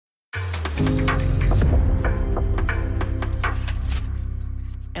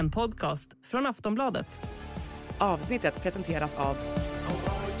en podcast från Aftonbladet. Avsnittet presenteras av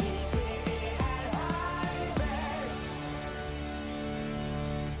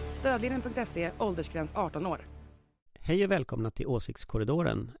stödlinjen.se, åldersgräns 18 år. Hej och välkomna till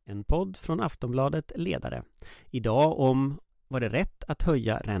Åsiktskorridoren, en podd från Aftonbladet Ledare. Idag om, var det rätt att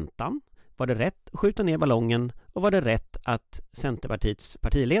höja räntan? Var det rätt att skjuta ner ballongen? Och var det rätt att Centerpartiets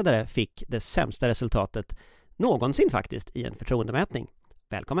partiledare fick det sämsta resultatet någonsin faktiskt i en förtroendemätning?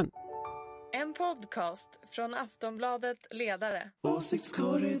 Välkommen! En podcast från Aftonbladet Ledare.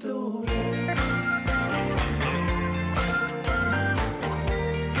 Åsiktskorridoren.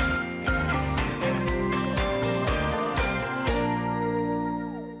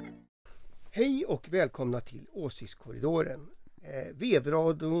 Hej och välkomna till Åsiktskorridoren,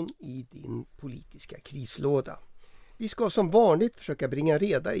 vevradion i din politiska krislåda. Vi ska som vanligt försöka bringa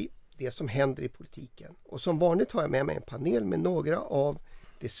reda i det som händer i politiken. Och som vanligt har jag med mig en panel med några av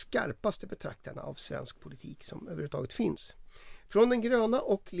de skarpaste betraktarna av svensk politik som överhuvudtaget finns. Från den gröna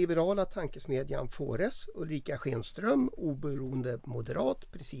och liberala tankesmedjan Fores, Ulrica Schenström, oberoende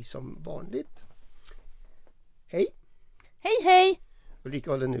moderat, precis som vanligt. Hej! Hej hej!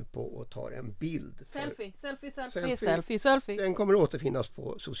 Ulrika håller nu på och tar en bild. Selfie. Den kommer att återfinnas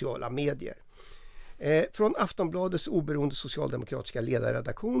på sociala medier. Från Aftonbladets oberoende socialdemokratiska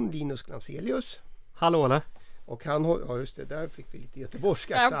ledarredaktion, Linus Glanzelius. Hallå eller? Och han håller, ja just det, där fick vi lite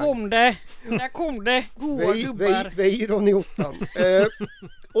göteborgska Där kom det, goa gubbar. Vejron i ottan.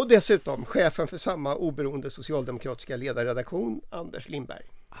 Och dessutom chefen för samma oberoende socialdemokratiska ledarredaktion, Anders Lindberg.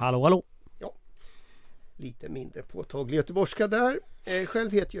 Hallå! Lite mindre påtaglig göteborgska där.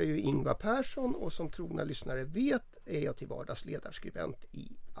 Själv heter jag ju Ingvar Persson och som trogna lyssnare vet är jag till vardags ledarskribent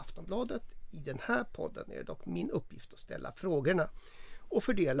i Aftonbladet. I den här podden är det dock min uppgift att ställa frågorna och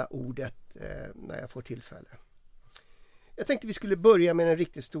fördela ordet när jag får tillfälle. Jag tänkte vi skulle börja med den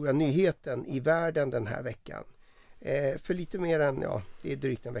riktigt stora nyheten i världen den här veckan. För lite mer än, det är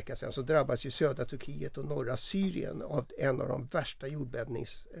drygt en vecka sedan så drabbas ju södra Turkiet och norra Syrien av en av de värsta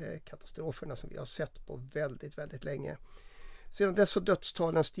jordbävningskatastroferna som vi har sett på väldigt, väldigt länge. Sedan dess har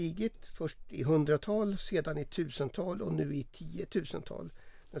dödstalen stigit, först i 100-tal, sedan i 1000-tal och nu i 10-000-tal.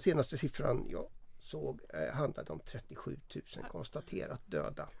 Den senaste siffran jag såg handlade om 37 000 konstaterat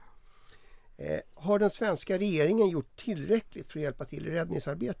döda. Har den svenska regeringen gjort tillräckligt för att hjälpa till i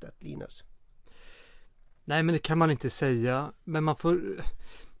räddningsarbetet, Linus? Nej, men det kan man inte säga. Men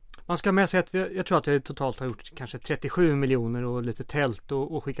man ska med säga att jag tror att vi totalt har gjort kanske 37 miljoner och lite tält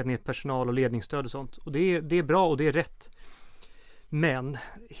och skickat ner personal och ledningsstöd och sånt. Och det är bra och det är rätt. Men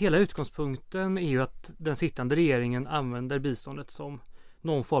hela utgångspunkten är ju att den sittande regeringen använder biståndet som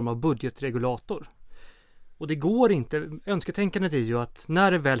någon form av budgetregulator. Och det går inte. Önsketänkandet är ju att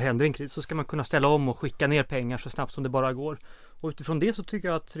när det väl händer en kris så ska man kunna ställa om och skicka ner pengar så snabbt som det bara går. Och utifrån det så tycker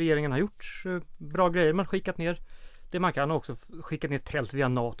jag att regeringen har gjort bra grejer. Man har skickat ner det man kan, också skickat ner tält via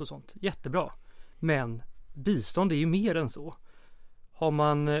NATO och sånt. Jättebra. Men bistånd är ju mer än så. Har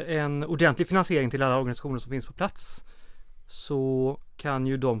man en ordentlig finansiering till alla organisationer som finns på plats så kan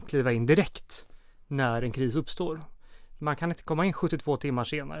ju de kliva in direkt när en kris uppstår. Man kan inte komma in 72 timmar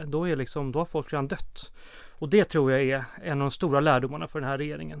senare. Då har folk redan dött. Och det tror jag är en av de stora lärdomarna för den här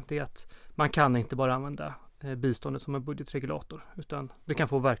regeringen. Det är att man kan inte bara använda biståndet som en budgetregulator. Utan det kan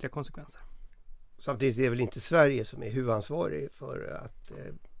få verkliga konsekvenser. Samtidigt är det väl inte Sverige som är huvudansvarig för att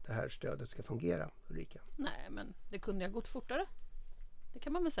det här stödet ska fungera, Ulrika? Nej, men det kunde ha gått fortare. Det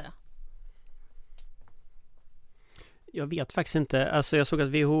kan man väl säga. Jag vet faktiskt inte. Alltså jag såg att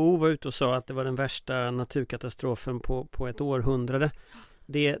WHO var ute och sa att det var den värsta naturkatastrofen på ett århundrade.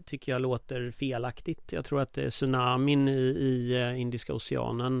 Det tycker jag låter felaktigt. Jag tror att tsunamin i Indiska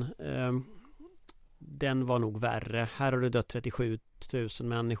oceanen den var nog värre. Här har det dött 37 000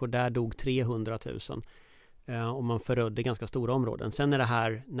 människor. Där dog 300 000. Och man förödde ganska stora områden. Sen är det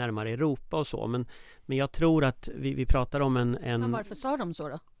här närmare Europa och så. Men jag tror att vi pratar om en... Men varför sa de så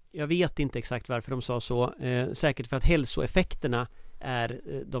då? Jag vet inte exakt varför de sa så. Säkert för att hälsoeffekterna är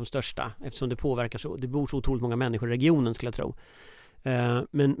de största. Eftersom det påverkar så. Det bor så otroligt många människor i regionen skulle jag tro.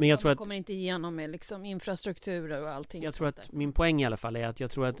 Men jag tror att... kommer inte igenom med liksom infrastrukturer och allting. Jag tror att min poäng i alla fall är att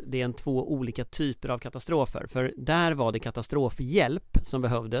jag tror att det är två olika typer av katastrofer. För där var det katastrofhjälp som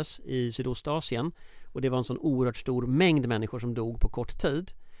behövdes i Sydostasien. Och det var en sån oerhört stor mängd människor som dog på kort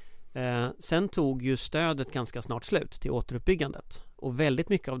tid. Sen tog ju stödet ganska snart slut till återuppbyggandet. Och väldigt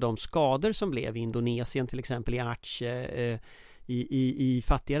mycket av de skador som blev i Indonesien, till exempel i Aceh, i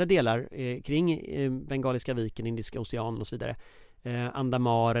fattigare delar kring Bengaliska viken, Indiska oceanen och så vidare,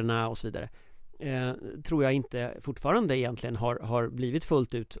 Andamarerna och så vidare, tror jag inte fortfarande egentligen har blivit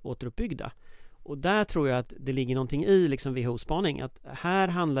fullt ut återuppbyggda. Och där tror jag att det ligger någonting i liksom WHO-spaning, att här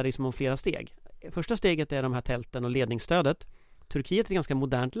handlar det liksom om flera steg. Första steget är de här tälten och ledningsstödet. Turkiet är ett ganska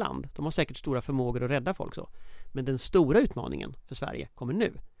modernt land. De har säkert stora förmågor att rädda folk så. Men den stora utmaningen för Sverige kommer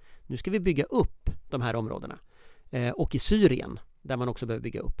nu. Nu ska vi bygga upp de här områdena. Och i Syrien, där man också behöver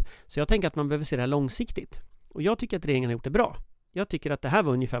bygga upp. Så jag tänker att man behöver se det här långsiktigt. Och jag tycker att regeringen har gjort det bra. Jag tycker att det här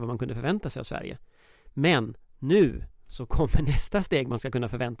var ungefär vad man kunde förvänta sig av Sverige. Men nu så kommer nästa steg man ska kunna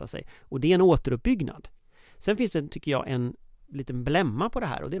förvänta sig. Och det är en återuppbyggnad. Sen finns det, tycker jag, en liten blämma på det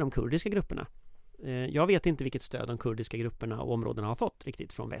här. Och det är de kurdiska grupperna. Jag vet inte vilket stöd de kurdiska grupperna och områdena har fått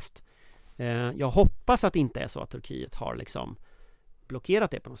riktigt från väst. Jag hoppas att det inte är så att Turkiet har liksom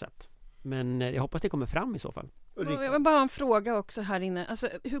blockerat det på något sätt. Men jag hoppas det kommer fram i så fall. Ulrica. Jag vill bara ha en fråga också här inne. Alltså,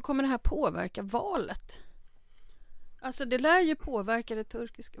 hur kommer det här påverka valet? Alltså det lär ju påverka det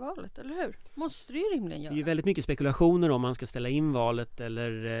turkiska valet, eller hur? Måste det ju rimligen göra. Det är ju väldigt mycket spekulationer om man ska ställa in valet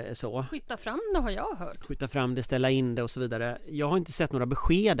eller så. Skjuta fram det har jag hört. Skjuta fram det, ställa in det och så vidare. Jag har inte sett några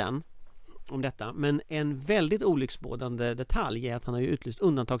besked än om detta. Men en väldigt olycksbådande detalj är att han har ju utlyst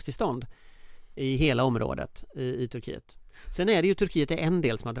undantagstillstånd i hela området i Turkiet. Sen är det ju Turkiet är en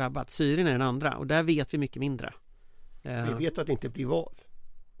del som har drabbat. Syrien är den andra och där vet vi mycket mindre. Vi vet att det inte blir val.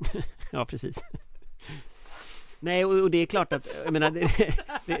 Ja, precis. Nej, och det är klart att jag menar,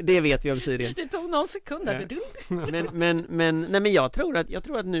 det vet vi om Syrien. Det tog någon sekund där. Men jag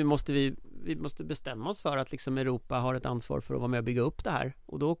tror att nu måste vi måste bestämma oss för att liksom Europa har ett ansvar för att vara med och bygga upp det här.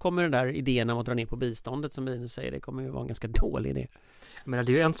 Och då kommer den där idén om att dra ner på biståndet som Linus säger, det kommer ju vara en ganska dålig idé. Men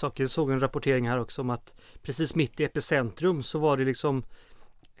det är ju en sak, jag såg en rapportering här också om att precis mitt i epicentrum så var det liksom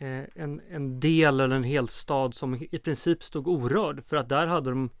en del eller en hel stad som i princip stod orörd för att där hade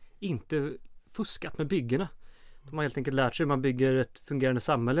de inte fuskat med byggena. De har helt enkelt lärt sig hur man bygger ett fungerande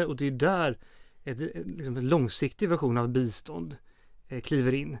samhälle och det är där liksom en långsiktig version av bistånd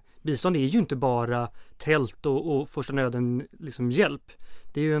kliver in. Bistånd är ju inte bara tält och första nöden liksom hjälp.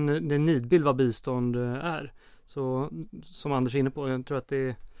 Det är ju en nidbild vad bistånd är. Så som Anders är inne på, jag tror att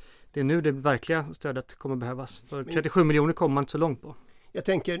det är nu det verkliga stödet kommer behövas. För 37 miljoner kommer man inte så långt på. Jag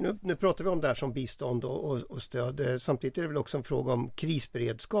tänker, nu pratar vi om det här som bistånd och stöd. Samtidigt är det väl också en fråga om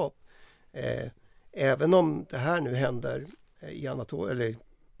krisberedskap. Även om det här nu händer eller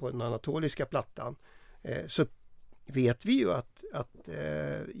på den anatoliska plattan så vet vi ju att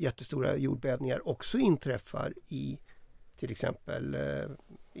jättestora jordbävningar också inträffar i till exempel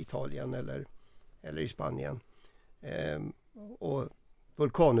Italien eller i Spanien. Och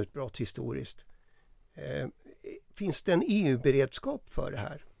vulkanutbrott historiskt. Finns det en EU-beredskap för det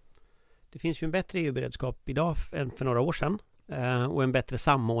här? Det finns ju en bättre EU-beredskap idag än för några år sedan. Och en bättre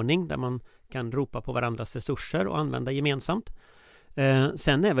samordning där man kan ropa på varandras resurser och använda gemensamt.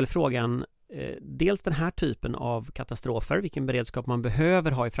 Sen är väl frågan dels den här typen av katastrofer, vilken beredskap man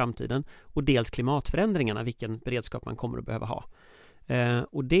behöver ha i framtiden, och dels klimatförändringarna, vilken beredskap man kommer att behöva ha.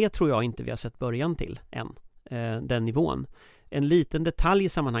 Och det tror jag inte vi har sett början till än, den nivån. En liten detalj i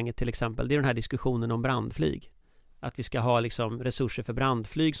sammanhanget till exempel, det är den här diskussionen om brandflyg. Att vi ska ha liksom resurser för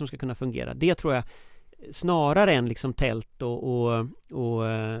brandflyg som ska kunna fungera. Det tror jag snarare än liksom tält och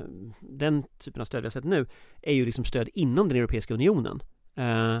den typen av stöd vi har sett nu är ju liksom stöd inom den Europeiska unionen.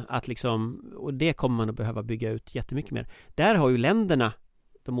 Att liksom, och det kommer man att behöva bygga ut jättemycket mer. Där har ju länderna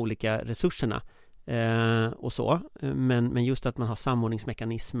de olika resurserna och så. Men just att man har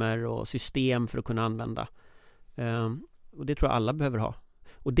samordningsmekanismer och system för att kunna använda. Och det tror jag alla behöver ha.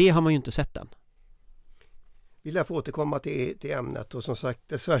 Och det har man ju inte sett än. Vi lär få återkomma till ämnet och som sagt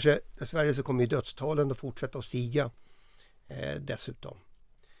dessvärre så kommer ju dödstalen att fortsätta att stiga dessutom.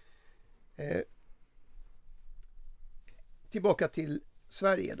 Tillbaka till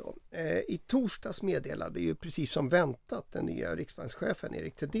Sverige då. I torsdags meddelade ju precis som väntat den nya riksbankschefen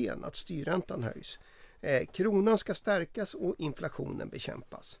Erik Thedéen att styrräntan höjs. Kronan ska stärkas och inflationen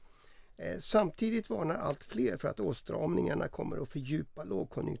bekämpas. Samtidigt varnar allt fler för att åtstramningarna kommer att fördjupa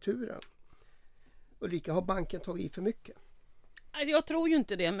lågkonjunkturen. Ulrica, har banken tagit i för mycket? Jag tror ju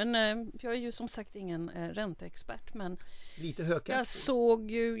inte det, men jag är ju som sagt ingen ränteexpert. Men lite högaktig. Jag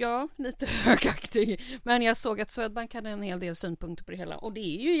såg ju, lite högaktig. Men jag såg att Swedbank hade en hel del synpunkter på det hela. Och det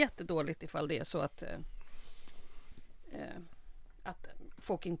är ju jättedåligt ifall det är så att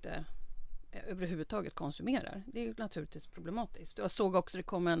folk inte överhuvudtaget konsumerar. Det är ju naturligtvis problematiskt. Jag såg också det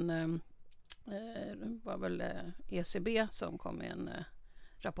kom var väl ECB som kom med en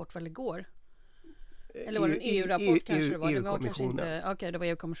rapport väl igår. Eller var det en EU-rapport kanske det var? Det var kanske inte, okej, det var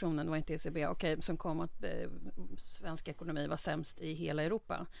EU-kommissionen, det var inte ECB. Okej, som kom att svensk ekonomi var sämst i hela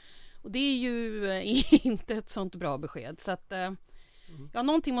Europa. Och det är ju inte ett sånt bra besked. Så att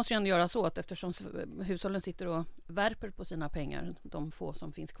någonting måste ju ändå göras åt eftersom hushållen sitter och värper på sina pengar, de få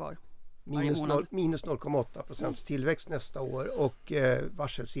som finns kvar. minus 0,8% tillväxt nästa år och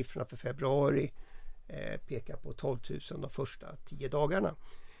varselsiffrorna för februari pekar på 12 000 de första 10 dagarna.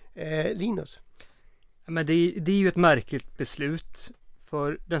 Linus? Men det är ju ett märkligt beslut,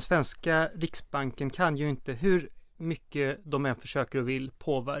 för den svenska Riksbanken kan ju inte, hur mycket de än försöker och vill,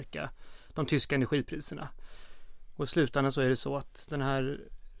 påverka de tyska energipriserna. Och i slutändan så är det så att den här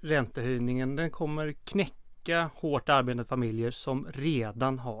räntehöjningen, den kommer knäcka hårt arbetande familjer som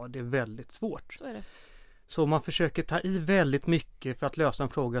redan har det väldigt svårt. Så är det. Så man försöker ta i väldigt mycket för att lösa en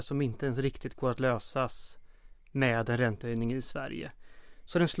fråga som inte ens riktigt går att lösas med en räntehöjning i Sverige.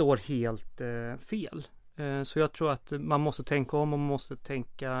 Så den slår helt fel. Så jag tror att man måste tänka om och man måste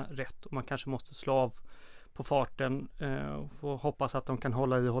tänka rätt. Och man kanske måste slå av på farten och få hoppas att de kan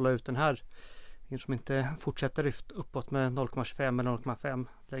hålla ut den här. Som inte fortsätter uppåt med 0,25 eller 0,5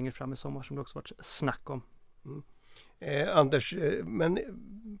 längre fram i sommar, som det också varit snack om. Anders, men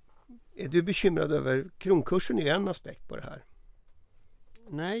är du bekymrad över kronkursen? Är en aspekt på det här.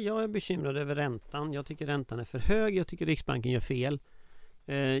 Nej, jag är bekymrad över räntan. Jag tycker räntan är för hög. Jag tycker Riksbanken gör fel.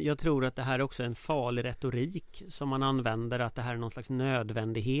 Jag tror att det här också är en farlig retorik som man använder, att det här är någon slags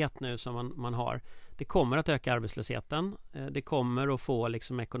nödvändighet nu som man har. Det kommer att öka arbetslösheten. Det kommer att få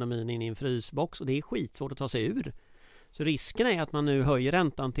liksom ekonomin in i en frysbox och det är skitsvårt att ta sig ur. Så risken är att man nu höjer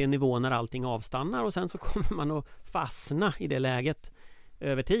räntan till en nivå när allting avstannar och sen så kommer man att fastna i det läget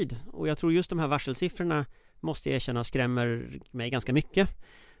över tid. Och jag tror just de här varselsiffrorna, måste jag erkänna, skrämmer mig ganska mycket.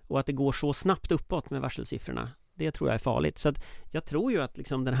 Och att det går så snabbt uppåt med varselsiffrorna, det tror jag är farligt. Så att jag tror ju att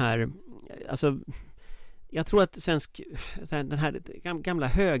liksom den här, alltså jag tror att den här gamla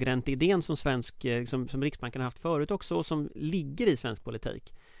högränteidén som som Riksbanken har haft förut också och som ligger i svensk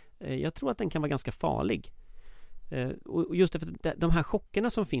politik, jag tror att den kan vara ganska farlig. Och just därför att de här chockerna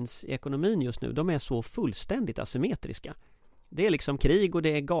som finns i ekonomin just nu, de är så fullständigt asymmetriska. Det är liksom krig och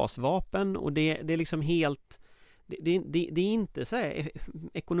det är gasvapen och det är liksom helt, det är inte så här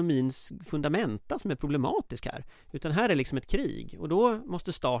ekonomins fundamenta som är problematisk här, utan här är liksom ett krig och då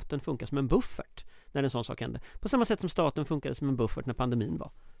måste staten funka som en buffert när en sån sak händer. På samma sätt som staten funkade som en buffert när pandemin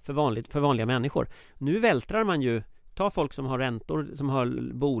var för vanliga människor. Nu vältrar man ju, ta folk som har räntor, som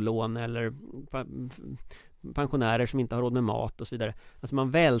har bolån eller pensionärer som inte har råd med mat och så vidare. Alltså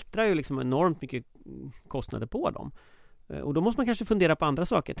man vältrar ju liksom enormt mycket kostnader på dem. Och då måste man kanske fundera på andra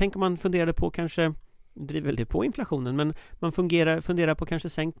saker. Tänk om man funderade på kanske, driver väl det på inflationen, men man funderar på kanske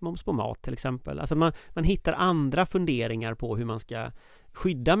sänkt moms på mat till exempel. Alltså man hittar andra funderingar på hur man ska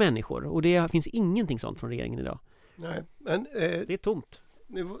skydda människor. Och det finns ingenting sånt från regeringen idag. Nej, men det är tomt.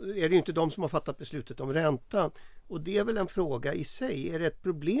 Nu är det ju inte de som har fattat beslutet om räntan. Och det är väl en fråga i sig. Är det ett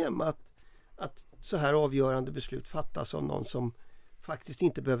problem att så här avgörande beslut fattas av någon som faktiskt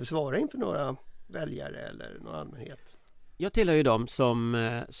inte behöver svara inför några väljare eller någon allmänhet? Jag tillhör ju dem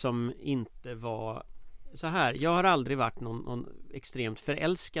som inte var så här. Jag har aldrig varit någon extremt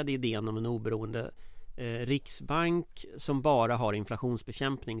förälskad i idén om en oberoende riksbank som bara har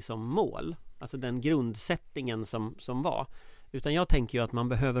inflationsbekämpning som mål. Alltså den grundsättningen som var. Utan jag tänker ju att man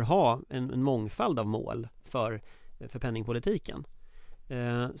behöver ha en mångfald av mål för penningpolitiken.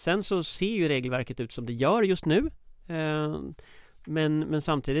 Sen så ser ju regelverket ut som det gör just nu. Men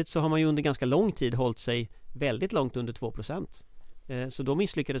samtidigt så har man ju under ganska lång tid hållit sig väldigt långt under 2%. Så då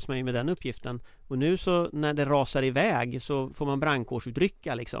misslyckades man ju med den uppgiften. Och nu så när det rasar iväg så får man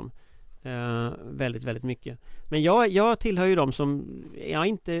brandkårsutrycka liksom. Väldigt, väldigt mycket. Men jag tillhör ju dem som jag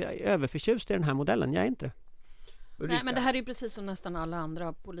inte är överförtjust i den här modellen. Jag är inte det. Nej, men det här är ju precis som nästan alla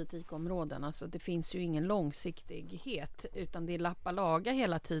andra politikområden. Alltså, det finns ju ingen långsiktighet, utan det är lappa laga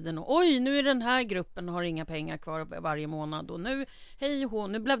hela tiden. Och oj, nu är den här gruppen har inga pengar kvar varje månad. Och nu, hej och hå,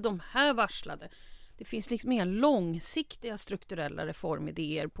 nu blev de här varslade. Det finns liksom inga långsiktiga strukturella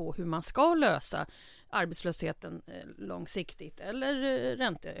reformidéer på hur man ska lösa arbetslösheten långsiktigt eller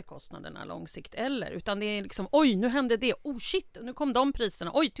räntekostnaderna långsiktigt utan det är liksom, oj, nu hände det, oh shit, nu kom de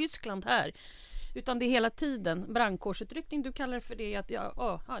priserna, oj, Tyskland här. Utan det är hela tiden brandkårsutryckning, du kallar det för det, att det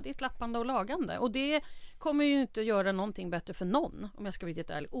är ett lappande och lagande. Och det kommer ju inte göra någonting bättre för någon, om jag ska vara riktigt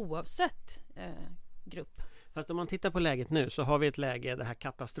ärlig, oavsett grupp. Fast om man tittar på läget nu så har vi ett läge, det här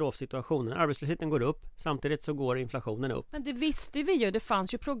katastrofsituationen. Arbetslösheten går upp, samtidigt så går inflationen upp. Men det visste vi ju, det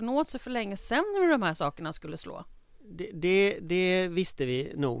fanns ju prognoser för länge sedan hur de här sakerna skulle slå. Det visste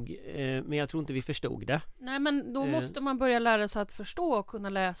vi nog, men jag tror inte vi förstod det. Nej, men då måste man börja lära sig att förstå och kunna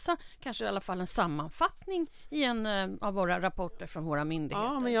läsa kanske i alla fall en sammanfattning i en av våra rapporter från våra myndigheter.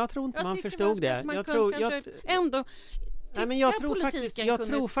 Ja, men jag tror inte man förstod det.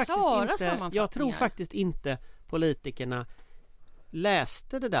 Jag tror faktiskt inte politikerna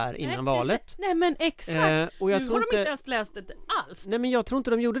läste det där innan valet. Nej men exakt, och jag nu tror har de inte ens läst det alls. Nej, men jag tror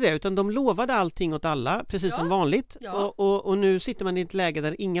inte de gjorde det, utan de lovade allting åt alla, precis som vanligt. Ja. Och nu sitter man i ett läge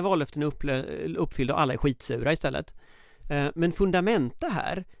där inga vallöften är uppfyllda och alla är skitsura istället. Men fundamenta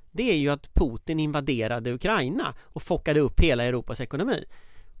här, det är ju att Putin invaderade Ukraina och fockade upp hela Europas ekonomi.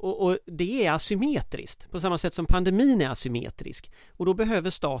 Och det är asymmetriskt, på samma sätt som pandemin är asymmetrisk. Och då behöver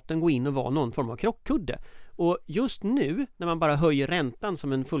staten gå in och vara någon form av krockkudde. Och just nu, när man bara höjer räntan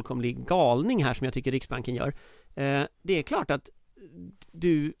som en fullkomlig galning här, som jag tycker Riksbanken gör, det är klart att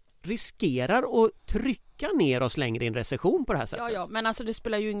du riskerar att trycka ner oss längre i en recession på det här sättet. Ja, men alltså det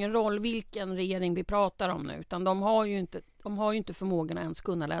spelar ju ingen roll vilken regering vi pratar om nu, utan de har ju inte förmågan att ens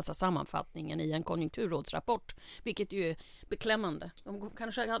kunna läsa sammanfattningen i en konjunkturrådsrapport, vilket ju är beklämmande. De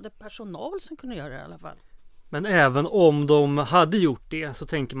kanske hade personal som kunde göra det i alla fall. Men även om de hade gjort det, så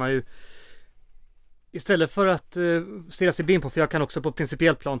tänker man ju, istället för att stirra sig blind på, för jag kan också på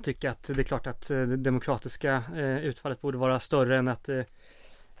principiellt plan tycka att det är klart att det demokratiska utfallet borde vara större än att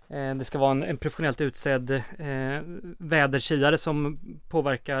det ska vara en professionellt utsedd vädersiare som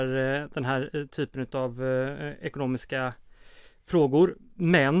påverkar den här typen av ekonomiska frågor.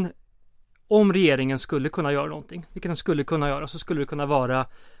 Men om regeringen skulle kunna göra någonting, vilket den skulle kunna göra, så skulle det kunna vara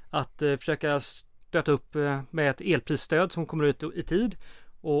att försöka stöta upp med ett elprisstöd som kommer ut i tid.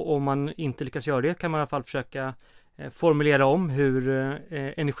 Och om man inte lyckas göra det kan man i alla fall försöka formulera om hur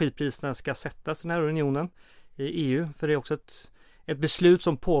energipriserna ska sättas i den här unionen i EU. För det är också ett beslut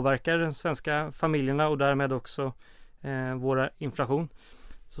som påverkar den svenska familjerna och därmed också våra inflation.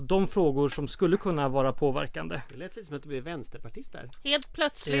 Så de frågor som skulle kunna vara påverkande. Det lät lite som att du blev vänsterpartist där. Helt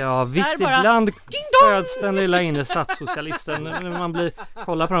plötsligt. Ja, visst, bara, ibland föds den lilla inre statssocialisten när man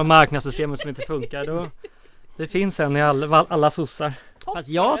kollar på de marknadssystemen som inte funkar. Då, det finns en i alla sossar. Fast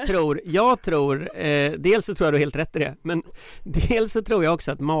jag tror dels så tror jag du har helt rätt i det, men dels så tror jag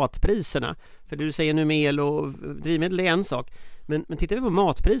också att matpriserna, för du säger nu med el och drivmedel är en sak, men tittar vi på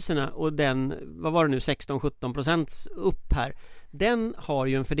matpriserna och den, vad var det nu, 16-17% upp här, den har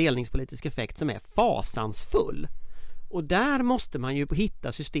ju en fördelningspolitisk effekt som är fasansfull. Och där måste man ju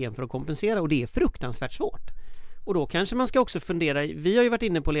hitta system för att kompensera, och det är fruktansvärt svårt. Och då kanske man ska också fundera, vi har ju varit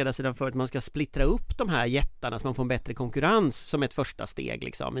inne på ledarsidan för att man ska splittra upp de här jättarna så man får en bättre konkurrens som ett första steg,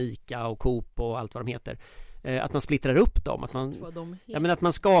 liksom ICA och Coop och allt vad de heter. Att man splittrar upp dem, att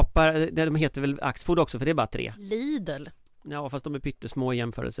man skapar, de heter väl Axfood också, för det är bara 3. Lidl. Ja, fast de är pyttesmå i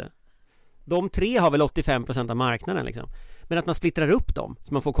jämförelse. De 3 har väl 85% av marknaden liksom. Men att man splittrar upp dem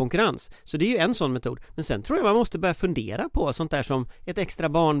så man får konkurrens. Så det är ju en sån metod. Men sen tror jag man måste börja fundera på sånt där som ett extra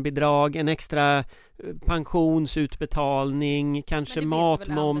barnbidrag, en extra pensionsutbetalning, kanske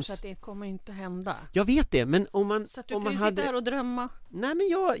matmoms. Så att det kommer inte hända. Jag vet det, men om man... Så att du om kan man sitta här och drömma. Nej, men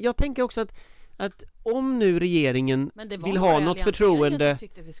jag tänker också att om nu regeringen vill ha något förtroende,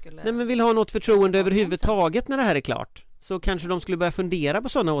 vill ha något förtroende överhuvudtaget när det här är klart, så kanske de skulle börja fundera på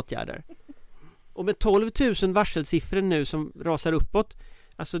sådana åtgärder. Och med 12 000 varselsiffror nu som rasar uppåt,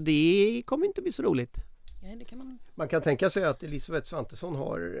 alltså det kommer inte bli så roligt. Ja, det kan man kan tänka sig att Elisabeth Svantesson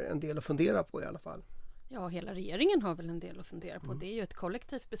har en del att fundera på i alla fall. Ja, hela regeringen har väl en del att fundera på. Det är ju ett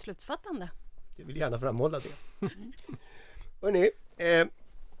kollektivt beslutsfattande. Jag vill gärna framhålla det. Hörrni,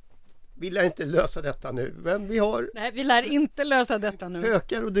 vi lär inte lösa detta nu, men vi har... Nej, vi lär inte lösa detta nu.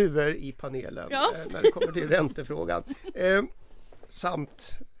 Hökar och duvor i panelen när det kommer till räntefrågan.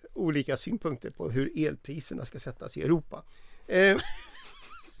 Samt olika synpunkter på hur elpriserna ska sättas i Europa.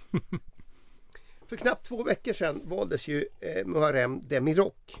 För knappt 2 veckor sedan valdes ju Muharrem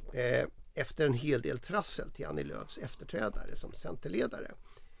Demirok efter en hel del trassel till Annie Lööfs efterträdare som centerledare.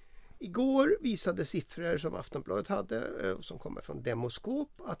 Igår visade siffror som Aftonbladet hade som kommer från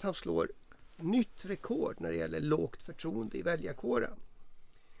Demoskop att han slår nytt rekord när det gäller lågt förtroende i väljarkåren.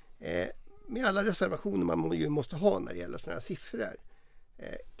 Med alla reservationer man ju måste ha när det gäller sådana här siffror.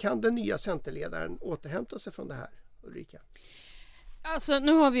 Kan den nya centerledaren återhämta sig från det här, Ulrica? Alltså,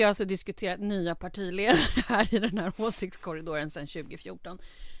 nu har vi alltså diskuterat nya partiledare här i den här åsiktskorridoren sedan 2014.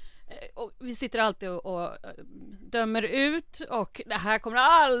 Och vi sitter alltid och dömer ut, och det här kommer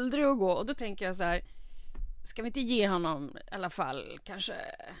aldrig att gå. Och då tänker jag så här, ska vi inte ge honom i alla fall kanske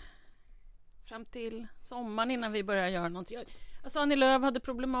fram till sommaren innan vi börjar göra något? Alltså, Annie Lööf hade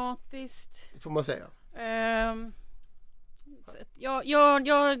problematiskt. Det får man säga.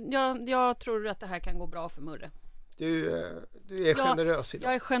 Jag tror att det här kan gå bra för Murre. Du är generös idag.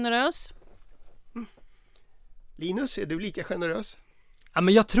 Jag är generös. Linus, är du lika generös? Ja,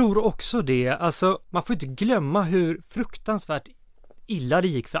 men jag tror också det. Alltså, man får inte glömma hur fruktansvärt illa det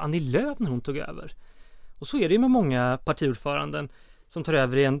gick för Annie Lööf när hon tog över. Och så är det ju med många partiordföranden som tar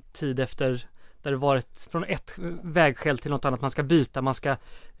över i en tid efter Där det varit från ett vägskäl till något annat. Man ska byta, man ska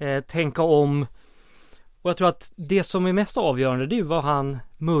tänka om. Och jag tror att det som är mest avgörande, det är vad han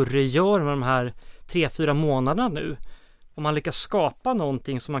Murre gör med de här 3-4 månaderna nu. Om man lyckas skapa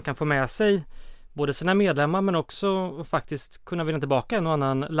någonting som man kan få med sig både sina medlemmar men också faktiskt kunna vinna tillbaka en och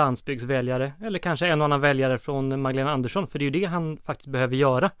annan landsbygdsväljare eller kanske en och annan väljare från Magdalena Andersson, för det är ju det han faktiskt behöver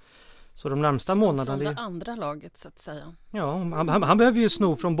göra. Så de närmsta månaderna... Från det andra laget så att säga. Ja, han behöver ju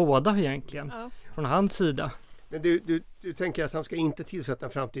sno från båda egentligen. Ja. Från hans sida. Men du tänker att han ska inte tillsätta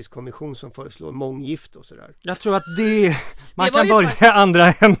en framtidskommission som föreslår månggifte och sådär? Jag tror att man kan börja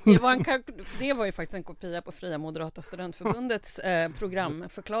andra änden. Det var ju faktiskt en kopia på Fria Moderata Studentförbundets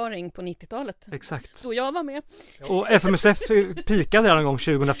programförklaring på 90-talet. Exakt. Så jag var med. Och FMSF pikade redan en gång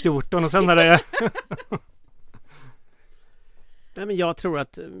 2014 och sen när det... Nej, men jag tror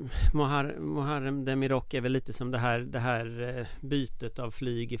att Muharrem Demirok är väl lite som det här bytet av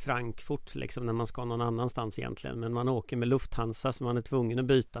flyg i Frankfurt liksom, när man ska någon annanstans egentligen, men man åker med Lufthansa så man är tvungen att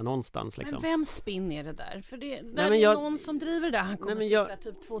byta någonstans liksom. Men vem spinn är det där? För det är någon som driver det. Han kommer sitta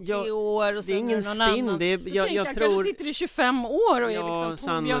typ 2-3 år och det är ingen någon spinn. Annan. Jag tror kanske sitter i 25 år och är liksom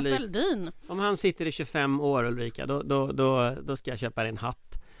Torbjörn Fälldin. Om han sitter i 25 år, Ulrica, då ska jag köpa en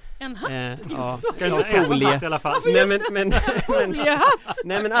hatt. En hatt? Ja, ska du inte folie i alla fall?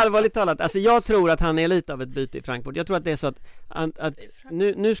 Nej men allvarligt talat, alltså jag tror att han är lite av ett byte i Frankfurt. Jag tror att det är så att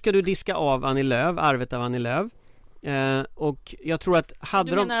nu ska du diska av Annie Lööf, arvet av Annie Lööf. Och jag tror att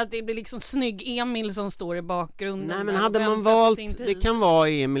du menar att det blir liksom snygg Emil som står i bakgrunden? Nej, men hade man valt, det kan vara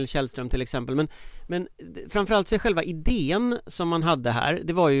Emil Schenström till exempel, men framförallt så är själva idén som man hade här,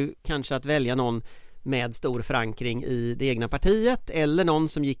 det var ju kanske att välja någon med stor förankring i det egna partiet, eller någon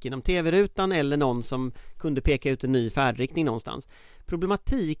som gick inom tv-rutan, eller någon som kunde peka ut en ny färdriktning någonstans.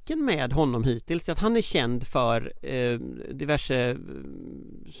 Problematiken med honom hittills är att han är känd för diverse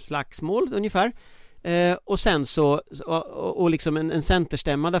slagsmål ungefär, och sen så och liksom en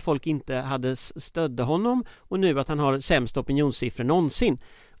centerstämma där folk inte hade stödde honom, och nu att han har sämst opinionssiffror någonsin.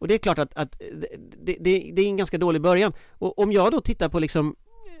 Och det är klart att det är en ganska dålig början. Och om jag då tittar på liksom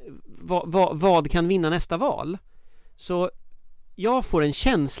vad kan vinna nästa val, så jag får en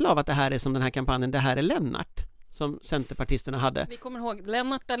känsla av att det här är som den här kampanjen, det här är Lennart som centerpartisterna hade. Vi kommer ihåg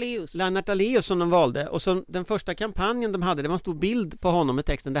Lennart Daléus som de valde, och som den första kampanjen de hade, det var en stor bild på honom med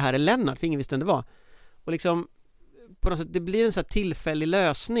texten det här är Lennart, för ingen visste vem det var. Och liksom på något sätt, det blir en så här tillfällig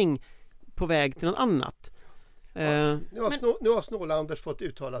lösning på väg till något annat. Nu har Snåla Anders fått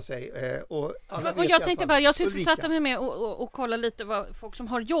uttala sig och jag tänkte bara, jag sysselsatte mig med och kolla lite vad folk som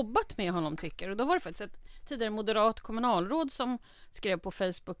har jobbat med honom tycker, och då var det faktiskt ett tidigare moderat kommunalråd som skrev på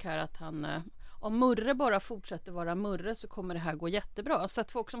Facebook här att han, om Murre bara fortsätter vara Murre så kommer det här gå jättebra, så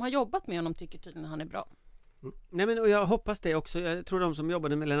att folk som har jobbat med honom tycker tydligen att han är bra. Nej, men och jag hoppas det också. Jag tror de som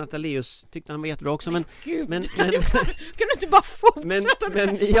jobbade med Lennart Daléus tyckte han var jättebra också, men kan du inte bara fortsätta?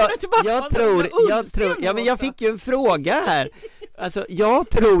 Men jag fick ju en fråga här. Alltså jag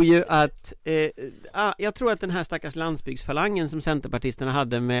tror ju att den här stackars landsbygdsfalangen som centerpartisterna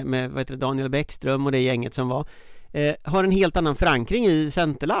hade med vad heter det, Daniel Bäckström och det gänget som var har en helt annan förankring i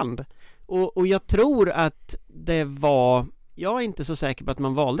Centerland. Och jag tror att det var, jag är inte så säker på att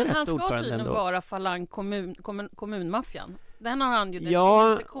man valde rätt ordförande ändå. Han ska tydligen vara falang kommunmaffian. Den har han ju.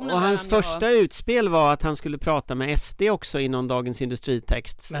 Ja, och hans första utspel var att han skulle prata med SD också i någon Dagens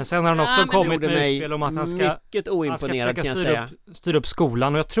Industritext. Men sen har han också kommit med utspel om att han ska mycket oimponerad, kan jag säga. Styra upp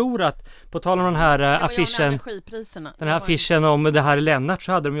skolan, och jag tror att på tal om den här affischen, den här affischen om det här Lennart,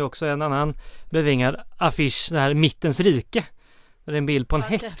 så hade de ju också en annan bevingad affisch, det här Mittens rike. Det är en bild på en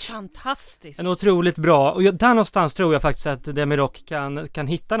häck. Det är fantastiskt. En otroligt bra. Och där någonstans tror jag faktiskt att Demirok kan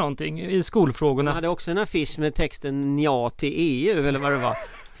hitta någonting i skolfrågorna. Han hade också en affisch med texten ja till EU eller vad det var.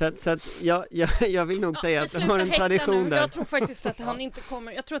 Så att jag vill nog säga att de har en tradition där. Jag tror faktiskt att han inte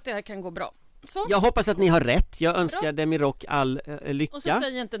kommer. Jag tror att det här kan gå bra. Så. Jag hoppas att ni har rätt. Jag önskar Demirok all lycka. Och så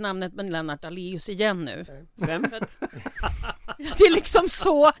säger inte namnet med Lennart Daléus igen nu. Vem? Det är liksom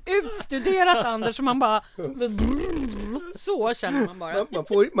så utstuderat, Anders, som man bara så känner man bara.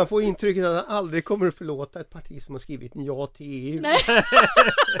 Man får intrycket att han aldrig kommer att förlåta ett parti som har skrivit ja till EU.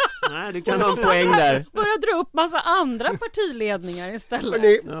 Nej, du kan ha en poäng där. Börja dra upp massa andra partiledningar istället.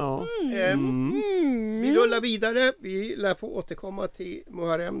 Vi rullar vidare. Vi lär få återkomma till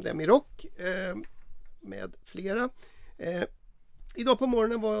Muharrem Demirok med flera. Idag på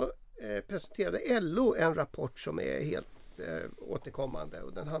morgonen presenterade LO en rapport som är helt återkommande,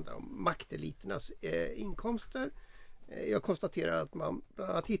 och den handlar om makteliternas inkomster. Jag konstaterar att man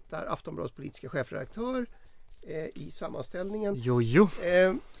bland annat hittar Aftonbladets politiska chefredaktör i sammanställningen.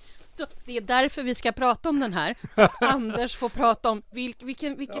 Det är därför vi ska prata om den här. Så att Anders får prata om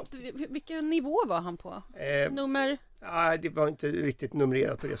vilken nivå var han på? Nummer... Nej, det var inte riktigt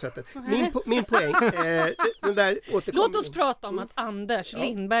numrerat på det sättet. Min poäng... den där Låt oss prata om att Anders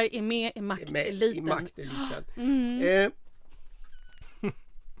Lindberg är med i makteliten.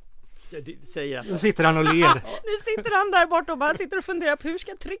 Du säger att... Nu sitter han och ler. Nu sitter han där borta och bara sitter och funderar på hur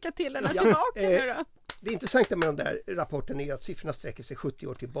ska jag trycka till den här tillbaka nu då? Det intressanta med den där rapporten är att siffrorna sträcker sig 70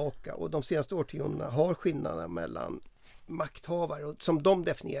 år tillbaka och de senaste årtiondena har skillnaderna mellan makthavare och som de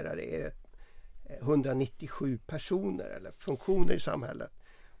definierar det är 197 personer eller funktioner i samhället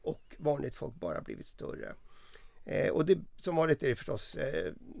och vanligt folk bara blivit större. Och det som vanligt är det förstås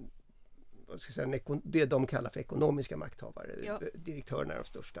det de kallar för ekonomiska makthavare. Ja. Direktörerna är de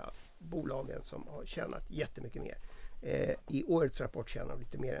största bolagen som har tjänat jättemycket mer. I årets rapport tjänar de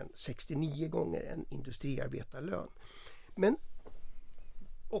lite mer än 69 gånger en industriarbetarlön. Men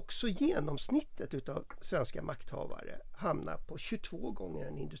också genomsnittet utav svenska makthavare hamnar på 22 gånger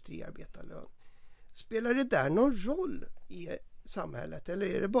en industriarbetarlön. Spelar det där någon roll i samhället eller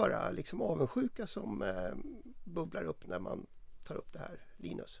är det bara liksom avundsjuka som bubblar upp när man tar upp det här,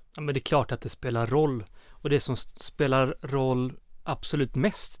 Linus? Ja, men det är klart att det spelar roll. Och det som spelar roll absolut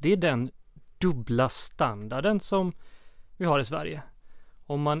mest, det är den dubbla standarden som vi har i Sverige.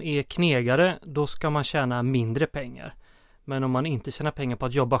 Om man är knegare, då ska man tjäna mindre pengar. Men om man inte tjänar pengar på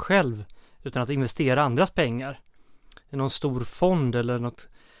att jobba själv, utan att investera andras pengar i någon stor fond eller något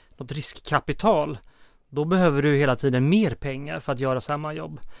riskkapital, då behöver du hela tiden mer pengar för att göra samma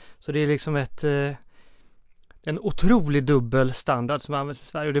jobb. Så det är liksom en otrolig dubbel standard som används i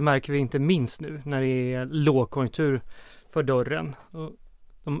Sverige och det märker vi inte minst nu när det är lågkonjunktur för dörren. Och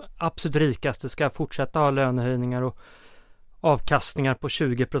de absolut rikaste ska fortsätta ha lönehöjningar och avkastningar på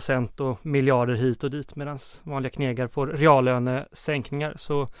 20% och miljarder hit och dit medan vanliga knegare får reallönesänkningar.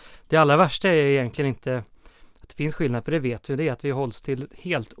 Så det allra värsta är egentligen inte att det finns skillnad, för det vet vi, det är att vi hålls till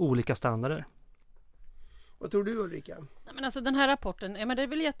helt olika standarder. Vad tror du, Ulrica? Men alltså den här rapporten, men det är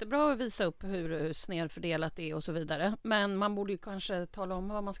väl jättebra att visa upp hur snedfördelat det är och så vidare. Men man borde ju kanske tala om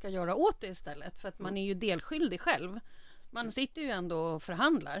vad man ska göra åt det istället. För att man är ju delskyldig själv. Man sitter ju ändå och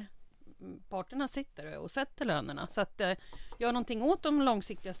förhandlar. Parterna sitter och sätter lönerna. Så att gör någonting åt de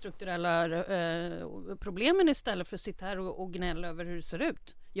långsiktiga strukturella problemen istället för att sitta här och gnälla över hur det ser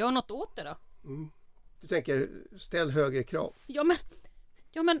ut. Gör något åt det då. Du tänker, ställ högre krav.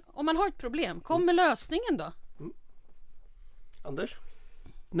 Ja men om man har ett problem, kom med lösningen då. Anders?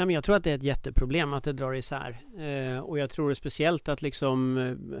 Nej, men jag tror att det är ett jätteproblem att det drar isär. Och jag tror speciellt att liksom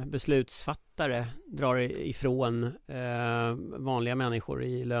beslutsfattare drar ifrån vanliga människor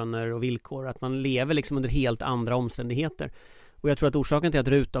i löner och villkor. Att man lever liksom under helt andra omständigheter. Och jag tror att orsaken till att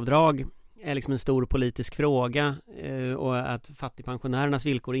rutavdrag är liksom en stor politisk fråga och att fattigpensionärernas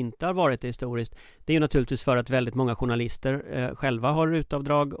villkor inte har varit det historiskt. Det är ju naturligtvis för att väldigt många journalister själva har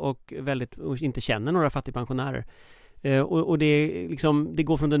rutavdrag och inte känner några fattigpensionärer. Och det, liksom, det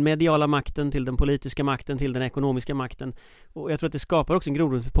går från den mediala makten till den politiska makten till den ekonomiska makten. Och jag tror att det skapar också en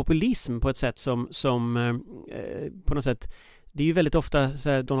grogrund för populism på ett sätt som på något sätt, det är ju väldigt ofta så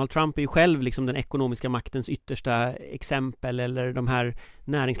här, Donald Trump är ju själv liksom den ekonomiska maktens yttersta exempel, eller de här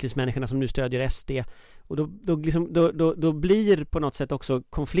näringslivsmänniskorna som nu stödjer SD. Och då blir på något sätt också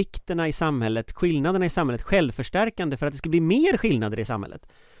konflikterna i samhället, skillnaderna i samhället självförstärkande för att det ska bli mer skillnader i samhället.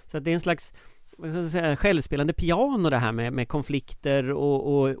 Så att det är en slags självspelande piano det här med konflikter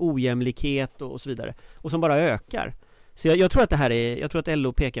och ojämlikhet och så vidare, och som bara ökar. Så jag tror att jag tror att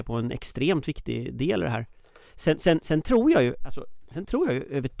LO pekar på en extremt viktig del i det här. Sen tror jag ju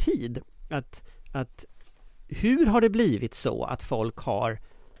över tid att hur har det blivit så att folk har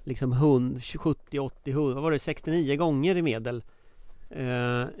liksom 70, 80, 100, vad var det, 69 gånger i medel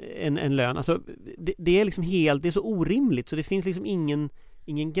en lön. Alltså det är liksom det är så orimligt så det finns liksom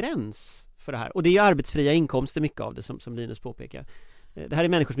ingen gräns för det här. Och det är ju arbetsfria inkomster mycket av det som Linus påpekar. Det här är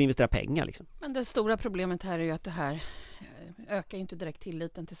människor som investerar pengar liksom. Men det stora problemet här är ju att det här ökar ju inte direkt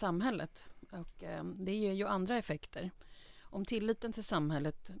tilliten till samhället. Och det ger ju andra effekter. Om tilliten till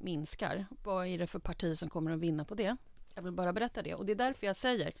samhället minskar, vad är det för parti som kommer att vinna på det? Jag vill bara berätta det. Och det är därför jag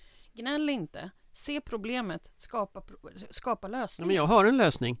säger, gnäll inte. Se problemet, skapa lösningar. Men jag har en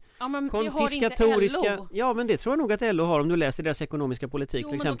lösning. Ja, men konfiskatoriska. det har inte LO. Ja, men det tror jag nog att LO har om du läser deras ekonomiska politik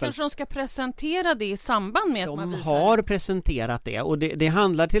till exempel. Men då kanske de ska presentera det i samband med att man visar. De har presenterat det och det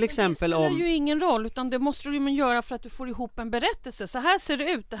handlar till exempel om. Det spelar ju ingen roll, utan det måste du ju göra för att du får ihop en berättelse. Så här ser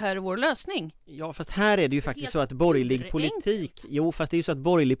det ut, det här är vår lösning. Ja, fast här är det ju faktiskt så att borgerlig politik. Jo, fast det är ju så att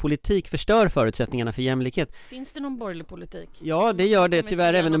borgerlig politik förstör förutsättningarna för jämlikhet. Finns det någon borgerlig politik? Ja, det gör det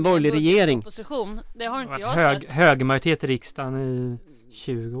tyvärr även en borgerlig regering. Det har inte jag sett. Hög majoritet i riksdagen i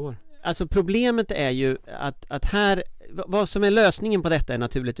 20 år. Alltså problemet är ju att här, vad som är lösningen på detta är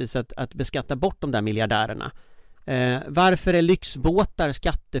naturligtvis att beskatta bort de där miljardärerna. Varför är lyxbåtar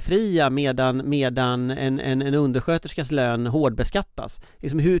skattefria medan en undersköterskas lön hårdbeskattas?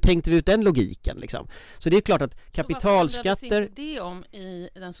 Liksom, hur tänkte vi ut den logiken? Liksom? Så det är klart att kapitalskatter... Varför inte det om i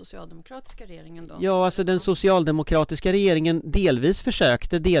den socialdemokratiska regeringen då? Ja, alltså den socialdemokratiska regeringen delvis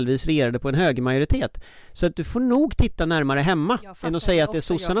försökte, delvis regerade på en högermajoritet. Så att du får nog titta närmare hemma än att säga att det är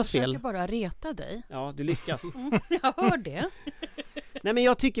sossarnas fel. Jag försöker bara reta dig. Ja, du lyckas. Jag hör det. Nej, men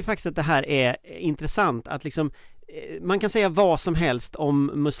jag tycker faktiskt att det här är intressant att liksom man kan säga vad som helst om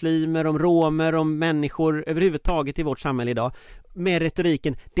muslimer, om romer, om människor överhuvudtaget i vårt samhälle idag med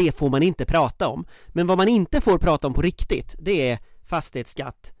retoriken, det får man inte prata om. Men vad man inte får prata om på riktigt, det är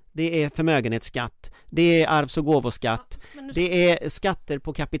fastighetsskatt, det är förmögenhetsskatt, det är arvs- och gåvoskatt, det är skatter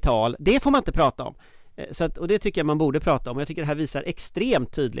på kapital, det får man inte prata om. Så att, och det tycker jag man borde prata om. Jag tycker det här visar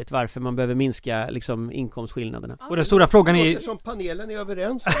extremt tydligt varför man behöver minska liksom, inkomstskillnaderna. Och den stora frågan är... Som panelen är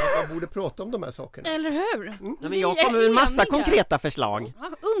överens om att man borde prata om de här sakerna. Eller hur? Ja, men jag kommer med en massa konkreta förslag.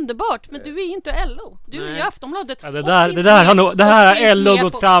 Ja, underbart, men du är ju inte LO. Du är ju Aftonbladet. Ja, det här har LO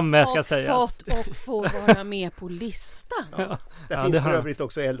gått fram med, ska sägas. Och får vara med på listan. Ja, där finns för övrigt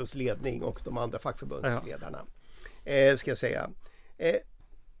också LOs ledning och de andra fackförbundsledarna. Ska jag säga.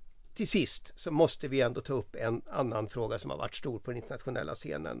 Till sist så måste vi ändå ta upp en annan fråga som har varit stor på den internationella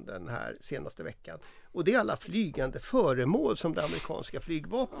scenen den här senaste veckan. Och det är alla flygande föremål som det amerikanska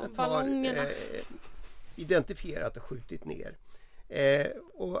flygvapnet har identifierat och skjutit ner.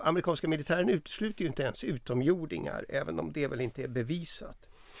 Och amerikanska militären utesluter ju inte ens utomjordingar, även om det väl inte är bevisat.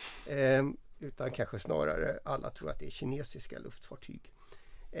 Utan kanske snarare alla tror att det är kinesiska luftfartyg.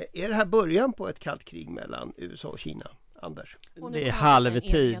 Är det här början på ett kallt krig mellan USA och Kina, Anders? Det är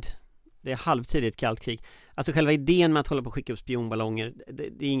halvtid. Det är halvtid i ett kallt krig. Alltså själva idén med att hålla på och skicka upp spionballonger,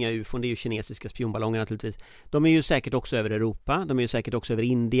 det är inga UFOn, det är ju kinesiska spionballonger naturligtvis. De är ju säkert också över Europa, de är ju säkert också över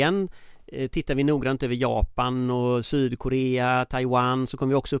Indien. Tittar vi noggrant över Japan och Sydkorea, Taiwan, så kommer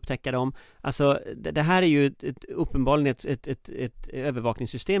vi också upptäcka dem. Alltså det här är ju uppenbarligen ett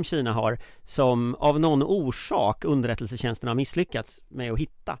övervakningssystem Kina har som av någon orsak underrättelsetjänsten har misslyckats med att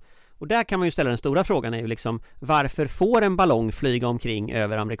hitta. Och där kan man ju ställa den stora frågan är ju liksom, varför får en ballong flyga omkring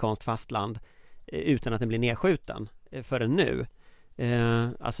över amerikanskt fastland utan att den blir nedskjuten förrän nu?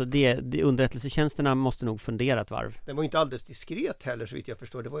 Alltså det underrättelsetjänsterna måste nog fundera ett varv. Den var inte alldeles diskret heller så vitt jag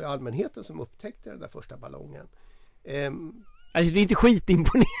förstår. Det var ju allmänheten som upptäckte den där första ballongen. Alltså det är inte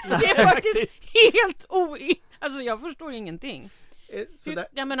skitimponerande. Det är faktiskt helt alltså jag förstår ingenting.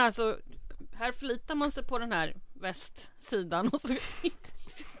 Jag menar alltså, här förlitar man sig på den här västsidan och så...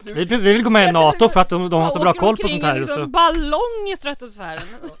 Vi vill gå med i NATO för att de har så bra koll på sånt här. Liksom så. Ballong i stratosfären.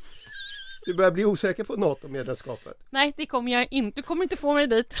 Du börjar bli osäker på NATO-medlemskapet. Nej, det kommer jag inte. Du kommer inte få mig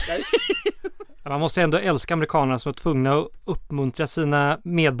dit. Man måste ändå älska amerikanerna som är tvungna att uppmuntra sina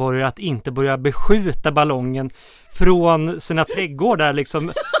medborgare att inte börja beskjuta ballongen från sina trädgårdar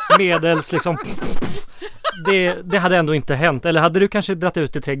liksom medels liksom. Det hade ändå inte hänt. Eller hade du kanske dratt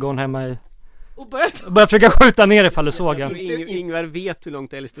ut i trädgården hemma i och börja försöka skjuta ner ifall du såg den. Ingvar vet hur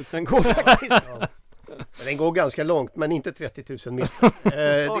långt älgstudsen går. Ja. Den går ganska långt, men inte 30 000 meter.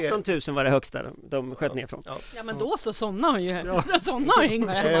 18 000 var det högsta de sköt ner från. Ja, men då så somnar han ju här. Somnar har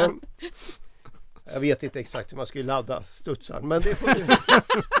Ingvar. Jag vet inte exakt hur man skulle ladda studsaren, men det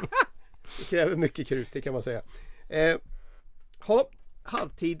kräver mycket krut, det kan man säga.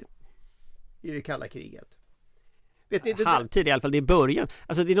 Halvtid i det kalla kriget. Vet ni, halvtid i alla fall, det är början.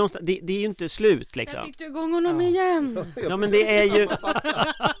 Alltså det är, det är ju inte slut liksom. Jag fick du igång honom igen. Ja, men det är ju...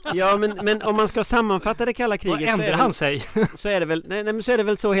 Ja, men om man ska sammanfatta det kalla kriget så är det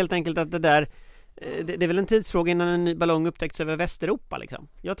väl så helt enkelt att det där... Det är väl en tidsfråga innan en ny ballong upptäcks över Västeuropa liksom.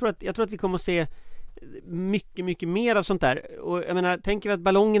 Jag tror att vi kommer att se mycket mer av sånt där. Och jag menar, tänker vi att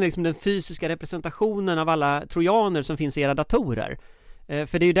ballongen är liksom den fysiska representationen av alla trojaner som finns i era datorer.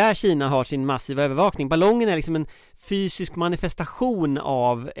 För det är ju där Kina har sin massiva övervakning. Ballongen är liksom en fysisk manifestation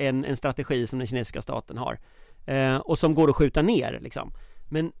av en strategi som den kinesiska staten har. Och som går att skjuta ner liksom.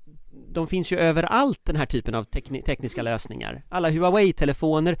 Men de finns ju överallt, den här typen av tekniska lösningar. Alla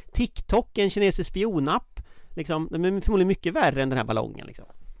Huawei-telefoner, TikTok är en kinesisk spionapp. Liksom, de är förmodligen mycket värre än den här ballongen liksom.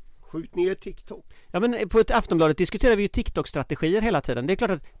 Skjut ner TikTok. Ja, men på ett Aftonbladet diskuterar vi ju TikTok-strategier hela tiden. Det är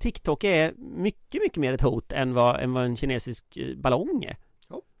klart att TikTok är mycket mer ett hot än vad en kinesisk ballong är.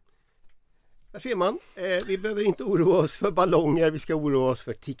 Ja. Där ser man. Vi behöver inte oroa oss för ballonger, vi ska oroa oss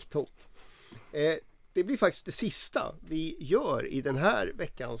för TikTok. Det blir faktiskt det sista vi gör i den här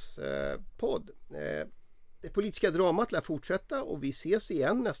veckans podd. Det politiska dramat lär fortsätta och vi ses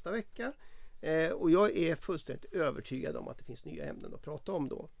igen nästa vecka. Och jag är fullständigt övertygad om att det finns nya ämnen att prata om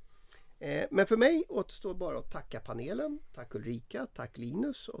då. Men för mig återstår bara att tacka panelen. Tack Ulrica, tack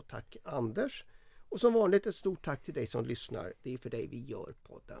Linus och tack Anders. Och som vanligt ett stort tack till dig som lyssnar. Det är för dig vi gör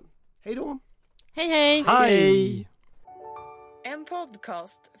podden. Hej då! Hej hej! Hej! En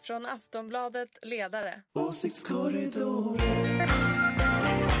podcast från Aftonbladet Ledare. Åsiktskorridoren.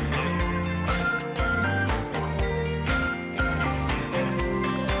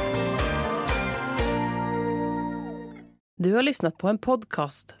 Du har lyssnat på en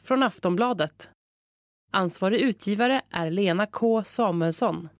podcast från Aftonbladet. Ansvarig utgivare är Lena K. Samuelsson.